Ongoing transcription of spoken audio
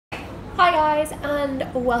Hi guys,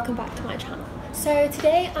 and welcome back to my channel. So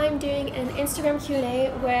today I'm doing an Instagram Q&A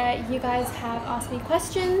where you guys have asked me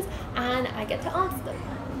questions and I get to answer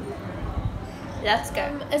them. Let's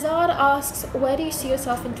go. Azad asks, where do you see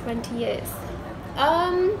yourself in 20 years?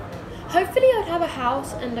 Hopefully I'd have a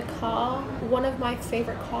house and a car. One of my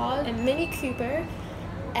favorite cars, a Mini Cooper,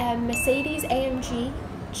 a Mercedes AMG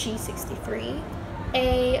G63,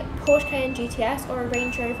 a Porsche Cayenne GTS or a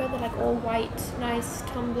Range Rover. They're like all white, nice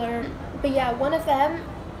tumbler. But yeah, one of them,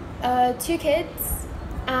 2 kids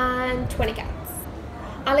and 20 cats.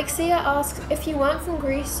 Alexia asks, if you weren't from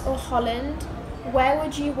Greece or Holland, where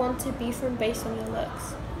would you want to be from based on your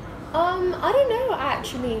looks? I don't know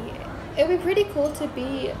actually. It would be pretty cool to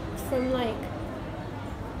be from like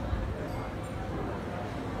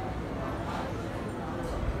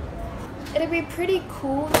it'd be pretty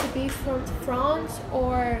cool to be from France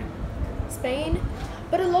or Spain,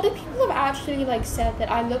 but a lot of people have actually like said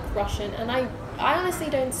that I look Russian, and I honestly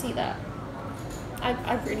don't see that.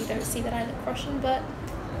 I really don't see that I look Russian, but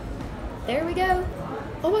there we go.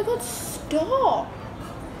 Oh my god, stop!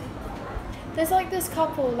 There's like this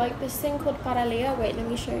couple, like this thing called Paralia. Wait, let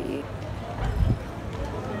me show you.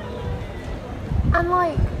 And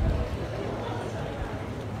like,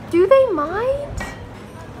 do they mind?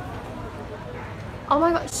 Oh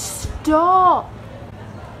my god, stop!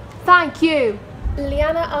 Thank you!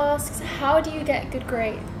 Liana asks, how do you get good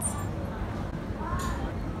grades?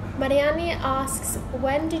 Mariani asks,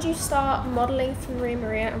 when did you start modeling for Ria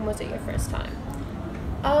Maria and was it your first time?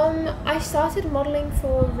 I started modeling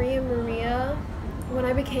for Ria Maria when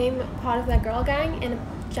I became part of their girl gang in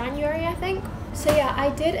January, I think. So yeah, I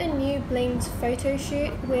did a new Blings photo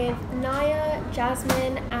shoot with Naya,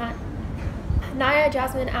 Jasmine,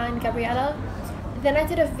 and Gabriella. Then I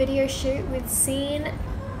did a video shoot with Scene,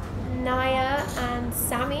 Naya, and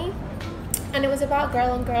Sammy, and it was about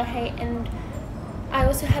girl on girl hate. And I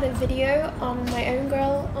also had a video on my own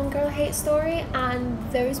girl on girl hate story, and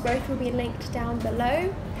those both will be linked down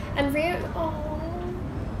below. And oh,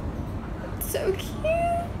 so cute.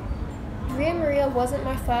 Ria Maria wasn't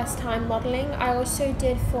my first time modeling. I also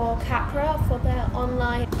did for Capra for their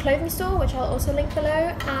online clothing store, which I'll also link below,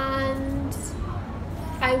 and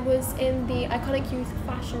I was in the Iconic Youth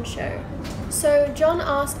fashion show. So John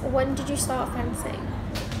asked, when did you start fencing?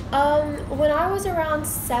 When I was around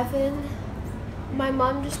 7, my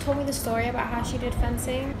mum just told me the story about how she did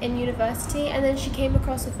fencing in university, and then she came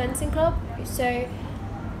across a fencing club. So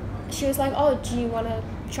she was like, oh, do you want to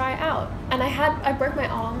try it out? And I broke my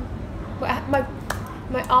arm.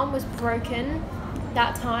 My arm was broken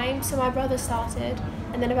that time, so my brother started,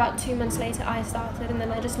 and then about 2 months later I started, and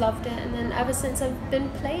then I just loved it, and then ever since I've been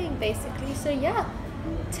playing basically. So yeah,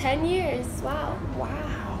 10 years. Wow.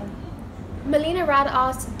 Melina Rad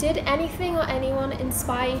asked, did anything or anyone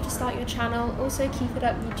inspire you to start your channel? Also, keep it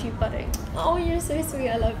up, YouTube buddy. Oh, you're so sweet,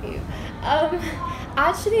 I love you.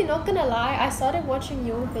 Actually, not gonna lie, I started watching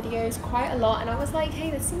your videos quite a lot, and I was like,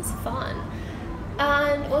 hey, this seems fun.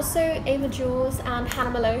 And also Ava Jules and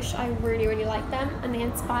Hannah Maloche, I really like them, and they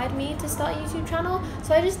inspired me to start a YouTube channel.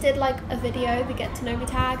 So I just did like a video, the get to know me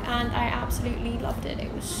tag, and I absolutely loved it.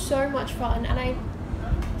 It was so much fun, and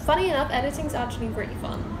funny enough, editing's actually really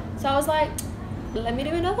fun. So I was like, let me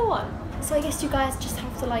do another one. So I guess you guys just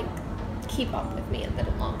have to like keep up with me a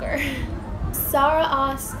little longer. Sarah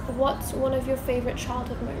asks, what's one of your favorite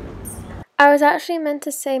childhood moments? I was actually meant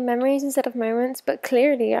to say memories instead of moments, but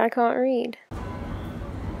clearly I can't read.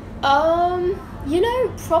 You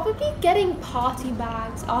know, probably getting party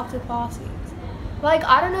bags after parties. Like,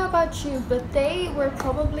 I don't know about you, but they were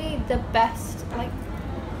probably the best. Like,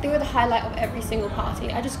 they were the highlight of every single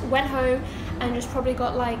party. I just went home and just probably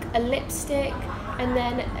got like a lipstick and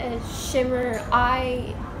then a shimmer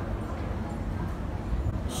eye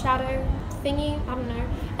shadow thingy, I don't know,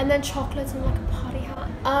 and then chocolates and like a party hat.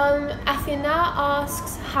 Athena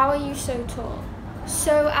asks, how are you so tall?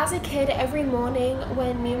 So as a kid, every morning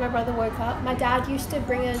when me and my brother woke up, my dad used to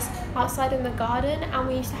bring us outside in the garden, and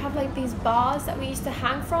we used to have like these bars that we used to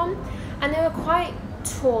hang from, and they were quite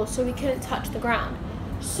tall, so we couldn't touch the ground.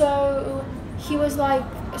 So he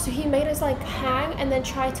made us like hang and then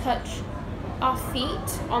try touch our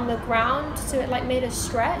feet on the ground, so it like made us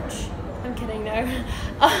stretch. I'm kidding, no.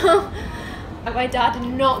 My dad did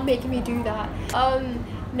not make me do that.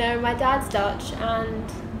 No, my dad's Dutch, and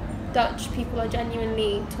Dutch people are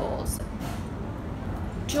genuinely tall. So.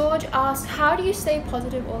 George asks, how do you stay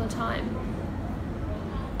positive all the time?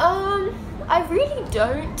 I really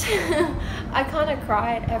don't. I kind of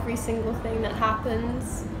cry at every single thing that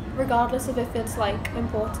happens, regardless of if it's like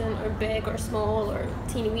important or big or small or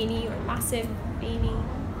teeny weeny or massive beanie.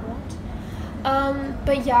 What?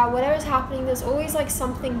 But yeah, whatever's happening, there's always like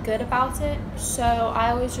something good about it. So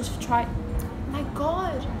I always just try. Oh my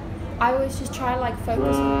god, I always just try to like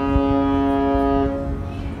focus on.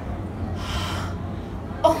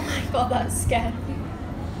 Oh my god, that scared me.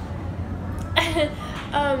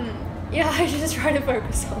 Yeah, I just try to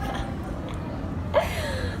focus on that.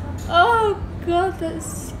 Oh god, that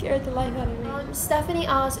scared the life out of me. Stephanie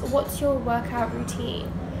asked, what's your workout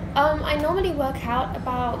routine? I normally work out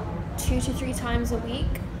about 2 to 3 times a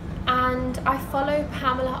week, and I follow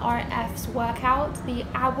Pamela RF's workout, the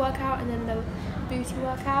ab workout and then the booty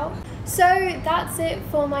workout. So that's it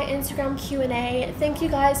for my Instagram Q&A. Thank you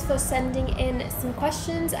guys for sending in some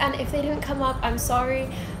questions, and if they didn't come up, I'm sorry,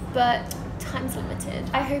 but time's limited.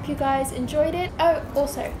 I hope you guys enjoyed it. Oh,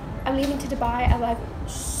 also, I'm leaving to Dubai, as I've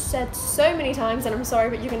said so many times, and I'm sorry,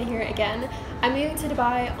 but you're gonna hear it again. I'm moving to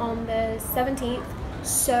Dubai on the 17th,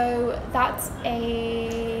 so that's a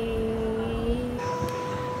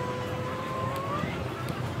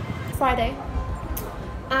Friday.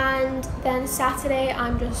 And then Saturday,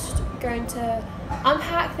 I'm just going to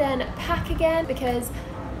unpack, then pack again, because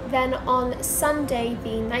then on Sunday,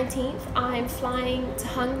 the 19th, I'm flying to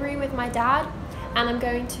Hungary with my dad, and I'm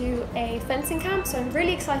going to a fencing camp, so I'm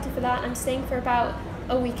really excited for that. I'm staying for about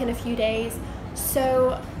a week and a few days,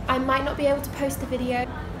 so I might not be able to post a video.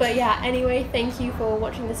 But yeah, anyway, thank you for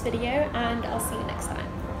watching this video, and I'll see you next time.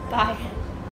 Bye.